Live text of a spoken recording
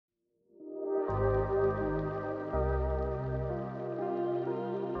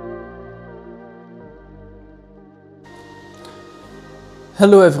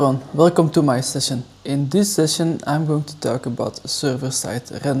Hello everyone, welcome to my session. In this session I'm going to talk about server-side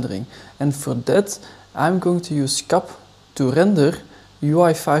rendering, and for that I'm going to use CAP to render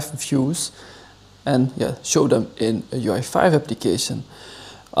UI5 views and show them in a UI5 application.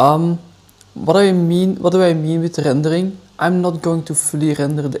 What do I mean with rendering? I'm not going to fully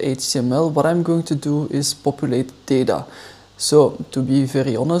render the HTML. What I'm going to do is populate data. So to be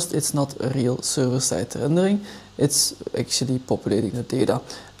very honest, it's not a real server-side rendering. It's actually populating the data,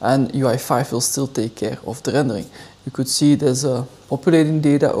 and UI5 will still take care of the rendering. You could see there's a populating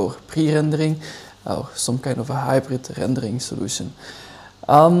data or pre-rendering or some kind of a hybrid rendering solution.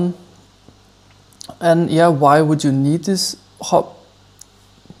 And yeah, why would you need this?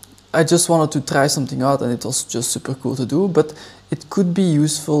 I just wanted to try something out and it was just super cool to do, but it could be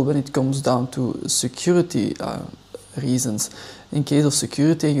useful when it comes down to security reasons. In case of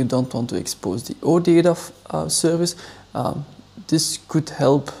security, you don't want to expose the OData service. This could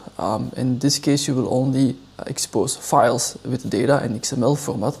help. In this case, you will only expose files with data in XML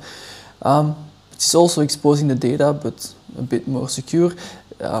format. It's also exposing the data, but a bit more secure.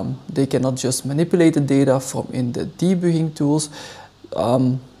 They cannot just manipulate the data from in the debugging tools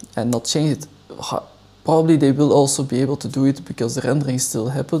and not change it. Probably they will also be able to do it because the rendering still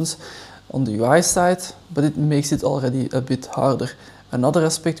happens on the UI side, but it makes it already a bit harder. Another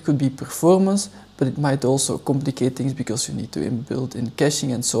aspect could be performance, but it might also complicate things because you need to build in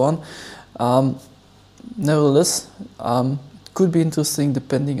caching and so on. Nevertheless, it could be interesting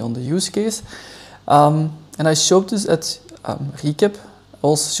depending on the use case. And I showed this at Recap. I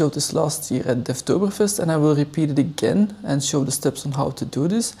also showed this last year at Devtoberfest, and I will repeat it again and show the steps on how to do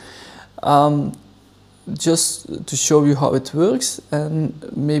this. Just to show you how it works, and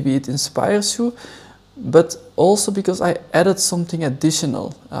maybe it inspires you, but also because I added something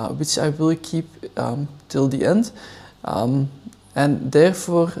additional, which I will keep till the end, and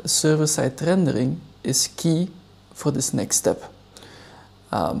therefore server-side rendering is key for this next step.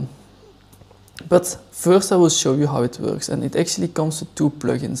 But first I will show you how it works, and it actually comes with two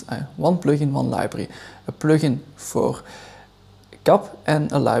plugins, one plugin, one library, a plugin for CAP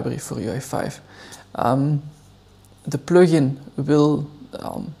and a library for UI5. The plugin will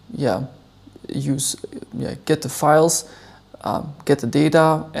get the files, get the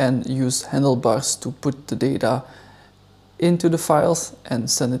data, and use handlebars to put the data into the files and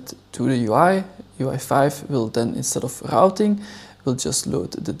send it to the UI. UI5 will then, instead of routing, will just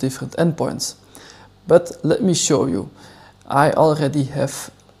load the different endpoints. But let me show you. I already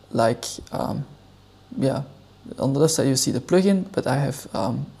have on the left side you see the plugin, but I have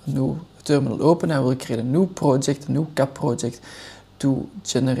a new terminal open. I will create a new project, a new CAP project to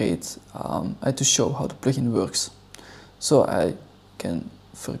generate, to show how the plugin works. So I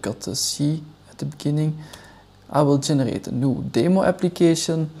forgot to see at the beginning. I will generate a new demo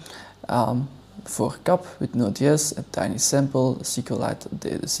application for CAP with Node.js, a tiny sample, SQLite,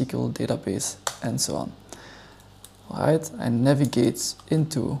 the SQL database, and so on. Alright, I navigate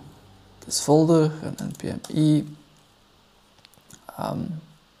into this folder, run npm e.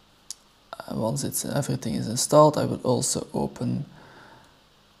 Once everything is installed, I will also open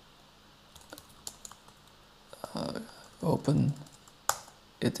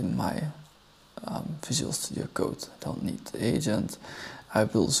it in my Visual Studio Code. I don't need the agent. I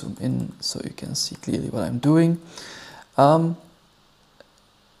will zoom in so you can see clearly what I'm doing. The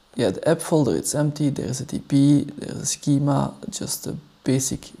app folder, it's empty. There is a DB, there is a schema, just the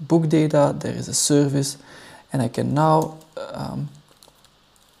basic book data, there is a service, and I can now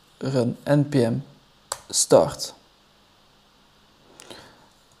run npm start.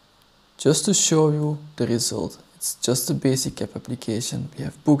 Just to show you the result. It's just a basic app application. We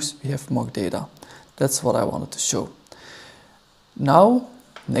have books, we have mock data. That's what I wanted to show. Now,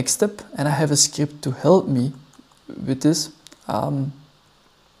 next step, and I have a script to help me with this. I'm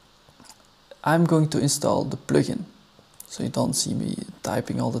going to install the plugin, so you don't see me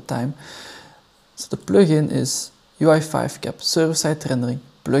typing all the time. So the plugin is UI5 CAP server-side rendering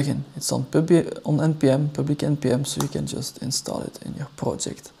plugin. It's on npm, public npm, so you can just install it in your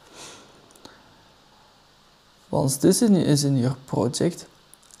project. Once this is in your project,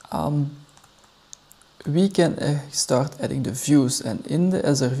 we can start adding the views, and in the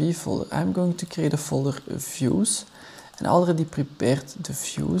SRV folder I'm going to create a folder views, and I already prepared the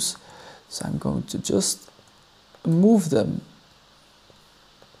views, so I'm going to just move them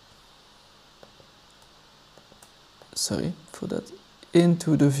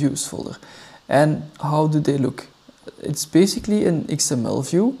into the views folder. And how do they look? It's basically an XML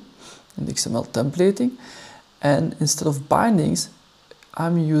view, an XML templating, and instead of bindings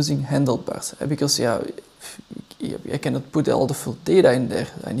I'm using handlebars, because query. I cannot put all the full data in there.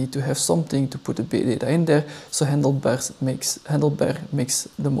 I need to have something to put the data in there. So handlebar makes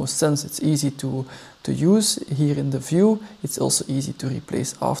the most sense. It's easy to use here in the view. It's also easy to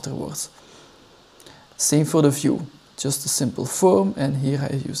replace afterwards. Same for the view. Just a simple form, and here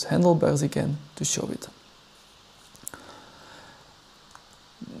I use handlebars again to show it.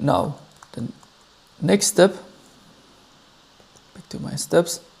 Now, the next step, back to my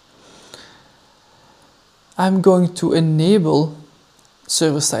steps, I'm going to enable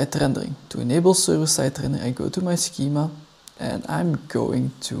server-side rendering. To enable server-side rendering, I go to my schema, and I'm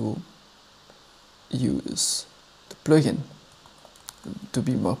going to use the plugin. To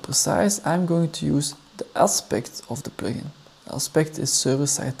be more precise, I'm going to use the aspect of the plugin. Aspect is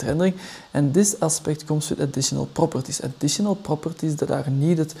server-side rendering, and this aspect comes with additional properties that are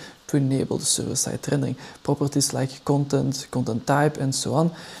needed to enable the server-side rendering. Properties like content, content type, and so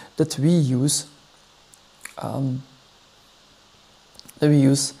on, that we use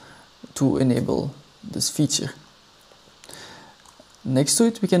to enable this feature. Next to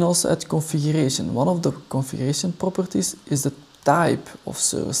it, we can also add configuration. One of the configuration properties is the type of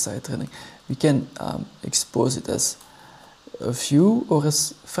server-side rendering. We can expose it as a view or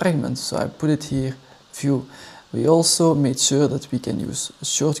as fragment, so I put it here, view. We also made sure that we can use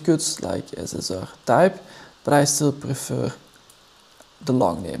shortcuts like SSR type, but I still prefer the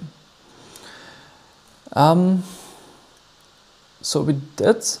long name. So with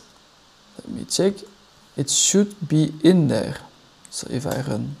that, let me check, it should be in there. So if I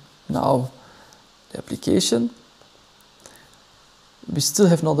run now the application, we still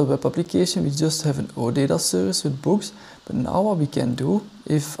have not a web application, we just have an OData service with books. But now what we can do,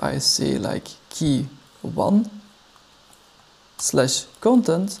 if I say like key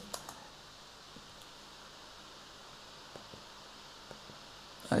 1/content,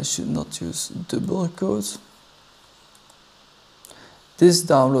 I should not use double quotes. This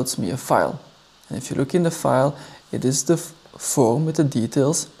downloads me a file. And if you look in the file, it is the form with the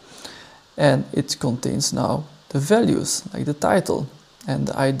details, and it contains now the values, like the title and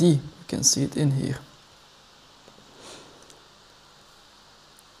the ID. You can see it in here.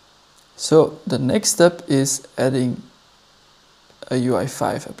 So the next step is adding a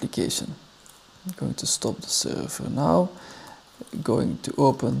UI5 application. I'm going to stop the server now. I'm going to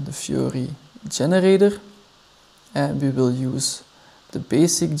open the Fiori generator, and we will use the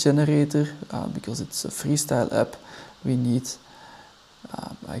basic generator because it's a freestyle app. We need,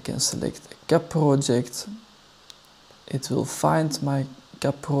 I can select a CAP project. It will find my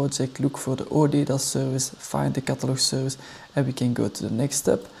CAP project, look for the OData service, find the catalog service, and we can go to the next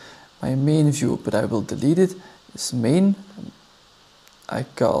step. My main view, but I will delete it, is main. I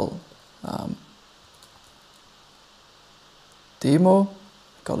call demo,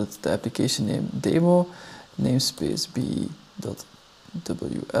 call it the application name demo, namespace b.wl,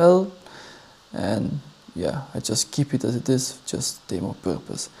 and yeah, I just keep it as it is, just demo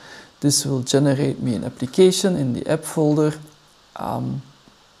purpose. This will generate me an application in the app folder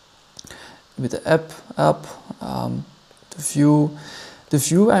with the app, the view. The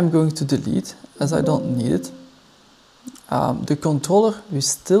view I'm going to delete as I don't need it. The controller, we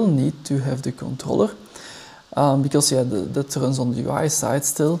still need to have the controller because yeah, that runs on the UI side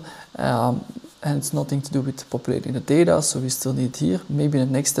still, and it's nothing to do with populating the data, so we still need it here. Maybe in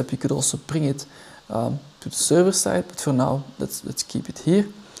the next step we could also bring it to the server side, but for now let's keep it here.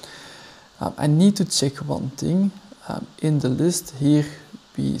 I need to check one thing. In the list here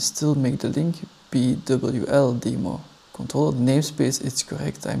we still make the link BWL demo controller. The namespace is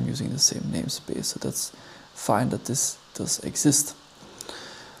correct, I'm using the same namespace, so that's fine that this does exist.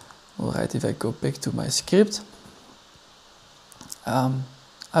 Alright, if I go back to my script,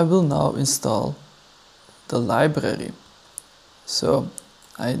 I will now install the library. So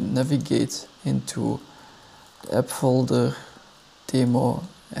I navigate into the app folder, demo,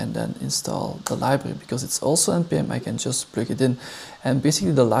 and then install the library. Because it's also npm, I can just plug it in. And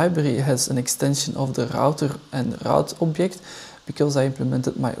basically the library has an extension of the router and route object, because I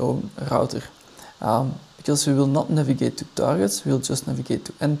implemented my own router. Because we will not navigate to targets, we'll just navigate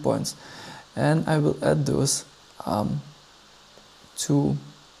to endpoints. And I will add those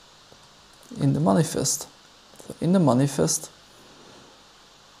in the manifest. So in the manifest,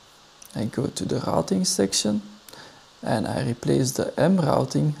 I go to the routing section, and I replace the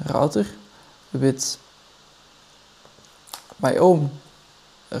router with my own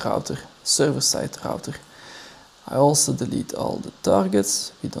router, server-side router. I also delete all the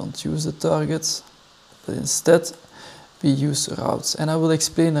targets. We don't use the targets, but instead we use routes. And I will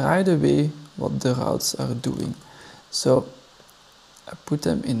explain right away what the routes are doing. So I put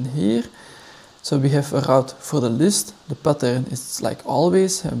them in here. So we have a route for the list. The pattern is like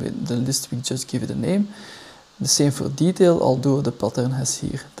always, and with the list we just give it a name. The same for detail, although the pattern has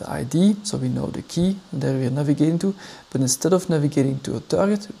here the ID, so we know the key that we are navigating to. But instead of navigating to a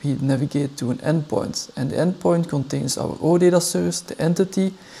target, we navigate to an endpoint. And the endpoint contains our OData service, the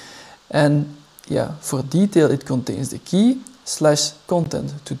entity. And yeah, for detail, it contains the key /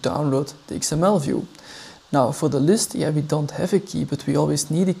 content to download the XML view. Now for the list, yeah, we don't have a key, but we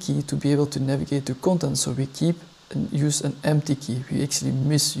always need a key to be able to navigate to content. So we keep and use an empty key. We actually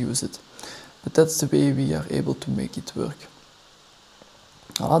misuse it. But that's the way we are able to make it work.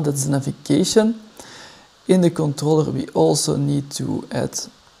 That's the navigation. In the controller, we also need to add,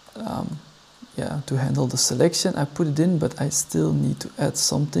 to handle the selection. I put it in, but I still need to add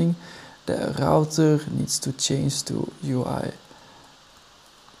something. The router needs to change to UI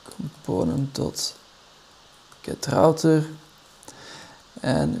component.getRouter,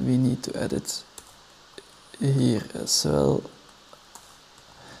 and we need to add it here as well.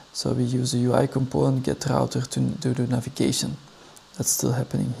 So we use the UI component getRouter to do the navigation. That's still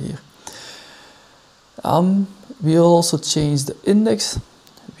happening here. We will also change the index.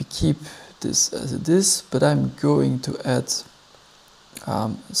 We keep this as it is, but I'm going to add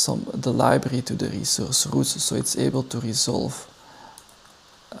the library to the resource roots, so it's able to resolve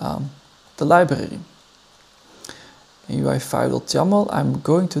the library. In UI5.yaml, I'm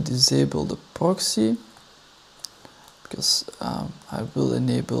going to disable the proxy, because I will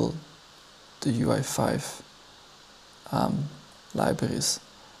enable the UI5 libraries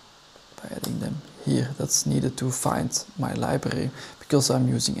by adding them here. That's needed to find my library, because I'm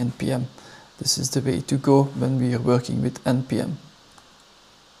using npm. This is the way to go when we are working with npm.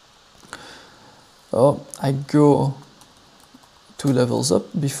 I go 2 levels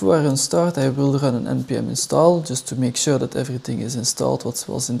up. Before I run start, I will run an npm install just to make sure that everything is installed what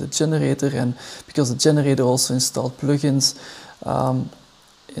was in the generator, and because the generator also installed plugins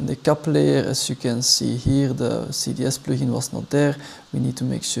in the cap layer. As you can see here, the CDS plugin was not there. We need to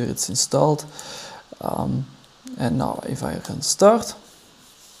make sure it's installed. And now if I run start,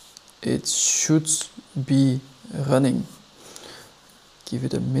 it should be running. Give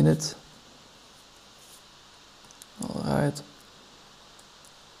it a minute. Alright.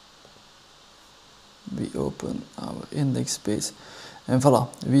 We open our index page, and voila,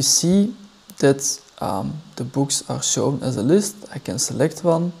 we see that the books are shown as a list. I can select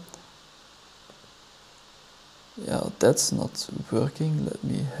one. Yeah, that's not working. Let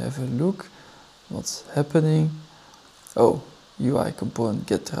me have a look. What's happening? Oh, UI component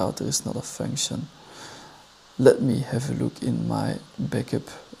getRouter is not a function. Let me have a look in my backup.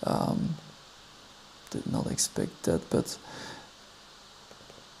 Did not expect that, but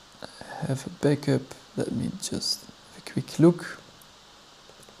I have a backup. Let me just have a quick look.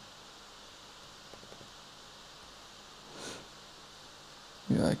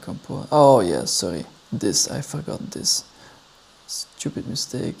 UI component. Oh yeah, sorry. I forgot this. Stupid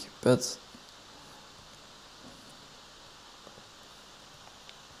mistake, but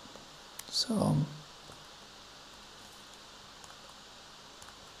so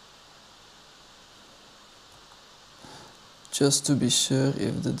just to be sure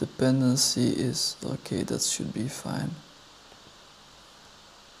if the dependency is okay, that should be fine.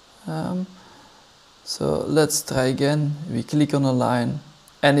 So let's try again. We click on a line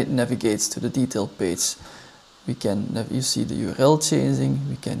and it navigates to the detailed page. You see the URL changing.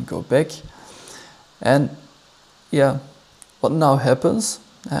 We can go back, and yeah, what now happens?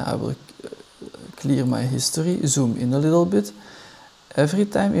 I will clear my history, zoom in a little bit. Every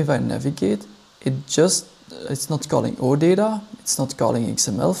time if I navigate, it's not calling OData, it's not calling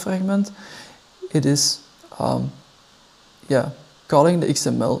XML fragment, it is calling the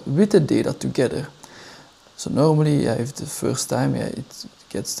XML with the data together. So normally, if the first time, it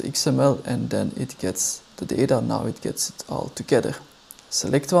gets the XML and then it gets the data. Now it gets it all together.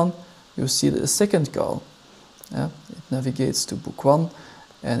 Select one, you see the second call. It navigates to book 1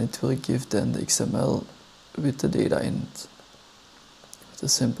 and it will give then the XML with the data in it. With a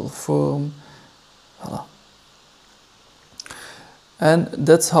simple form. Voila. And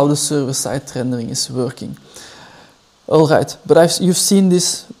that's how the server-side rendering is working. Alright, but you've seen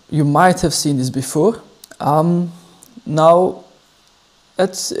this, you might have seen this before. Now,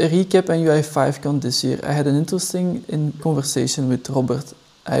 at Recap and UI5Con this year, I had an interesting conversation with Robert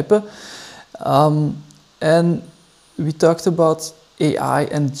Eipe. And we talked about AI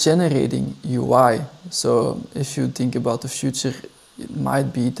and generating UI. So if you think about the future, it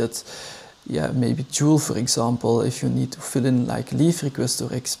might be that, maybe Joule, for example, if you need to fill in like leave request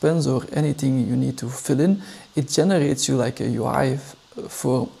or expense or anything you need to fill in, it generates you like a UI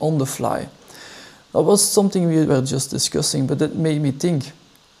form on the fly. That was something we were just discussing, but it made me think.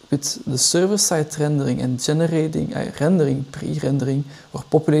 With the server-side rendering and generating, rendering, pre-rendering, or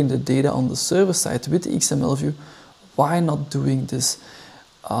populating the data on the server side with the XML view, why not doing this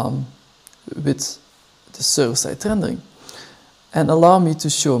with the server-side rendering? And allow me to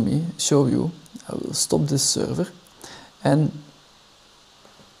show you, I will stop this server, and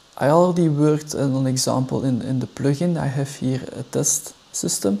I already worked on an example in the plugin. I have here a test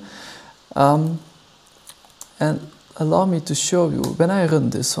system, and allow me to show you, when I run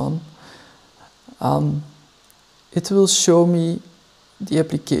this one, it will show me the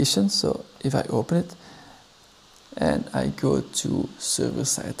application. So if I open it and I go to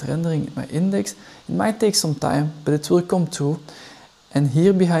server-side rendering in my index, it might take some time, but it will come through. And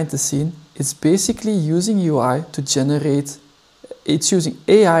here behind the scene, it's basically using UI to generate, it's using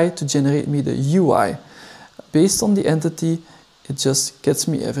AI to generate me the UI. Based on the entity, it just gets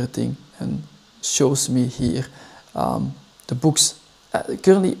me everything and shows me here the books.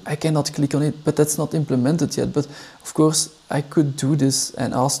 Currently I cannot click on it, but that's not implemented yet. But of course I could do this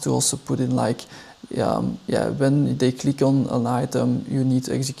and ask to also put in like, when they click on an item, you need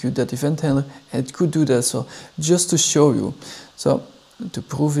to execute that event handler, and it could do that as well, just to show you. So to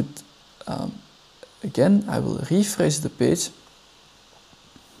prove it again, I will refresh the page.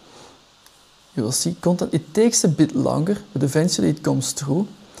 You will see content. It takes a bit longer, but eventually it comes through.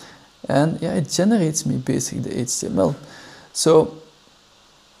 And yeah, it generates me basically the HTML. So,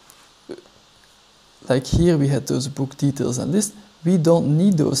 like here we had those book details and list. We don't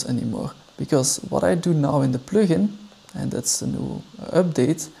need those anymore, because what I do now in the plugin, and that's a new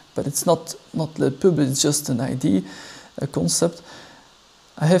update, but it's not let public, it's just an ID, a concept.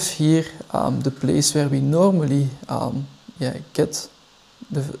 I have here the place where we normally get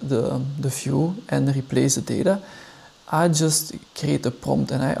the view and replace the data. I just create a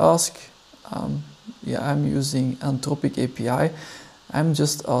prompt and I ask, I'm using Anthropic API. I'm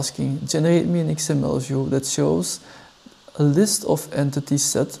just asking, generate me an XML view that shows a list of the entity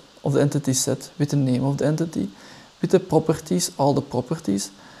set with the name of the entity, with the properties, all the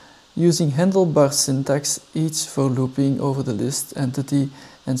properties, using handlebar syntax, each for looping over the list entity,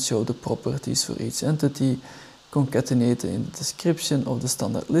 and show the properties for each entity, concatenate in the description of the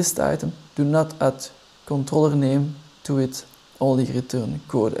standard list item. Do not add controller name to it, only return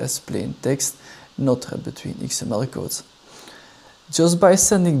code as plain text, not read between XML codes. Just by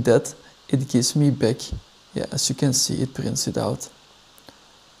sending that, it gives me back, as you can see, it prints it out,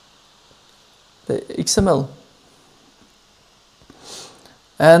 the XML.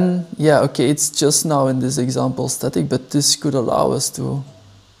 And okay, it's just now in this example static, but this could allow us to,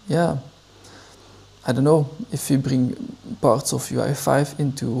 I don't know, if we bring parts of UI5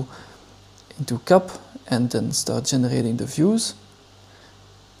 into CAP and then start generating the views.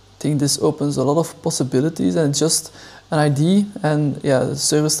 I think this opens a lot of possibilities, and just an ID, and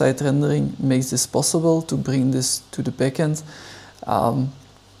server-side rendering makes this possible to bring this to the backend.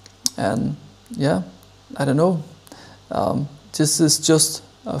 And I don't know, this is just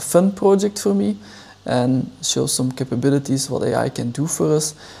a fun project for me and shows some capabilities what AI can do for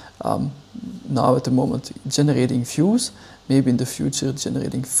us. Now at the moment generating views, maybe in the future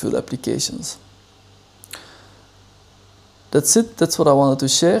generating full applications. That's it, that's what I wanted to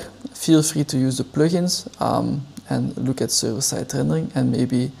share. Feel free to use the plugins and look at server-side rendering, and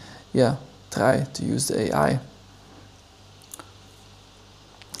maybe try to use the AI.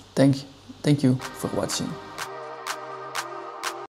 Thank you for watching.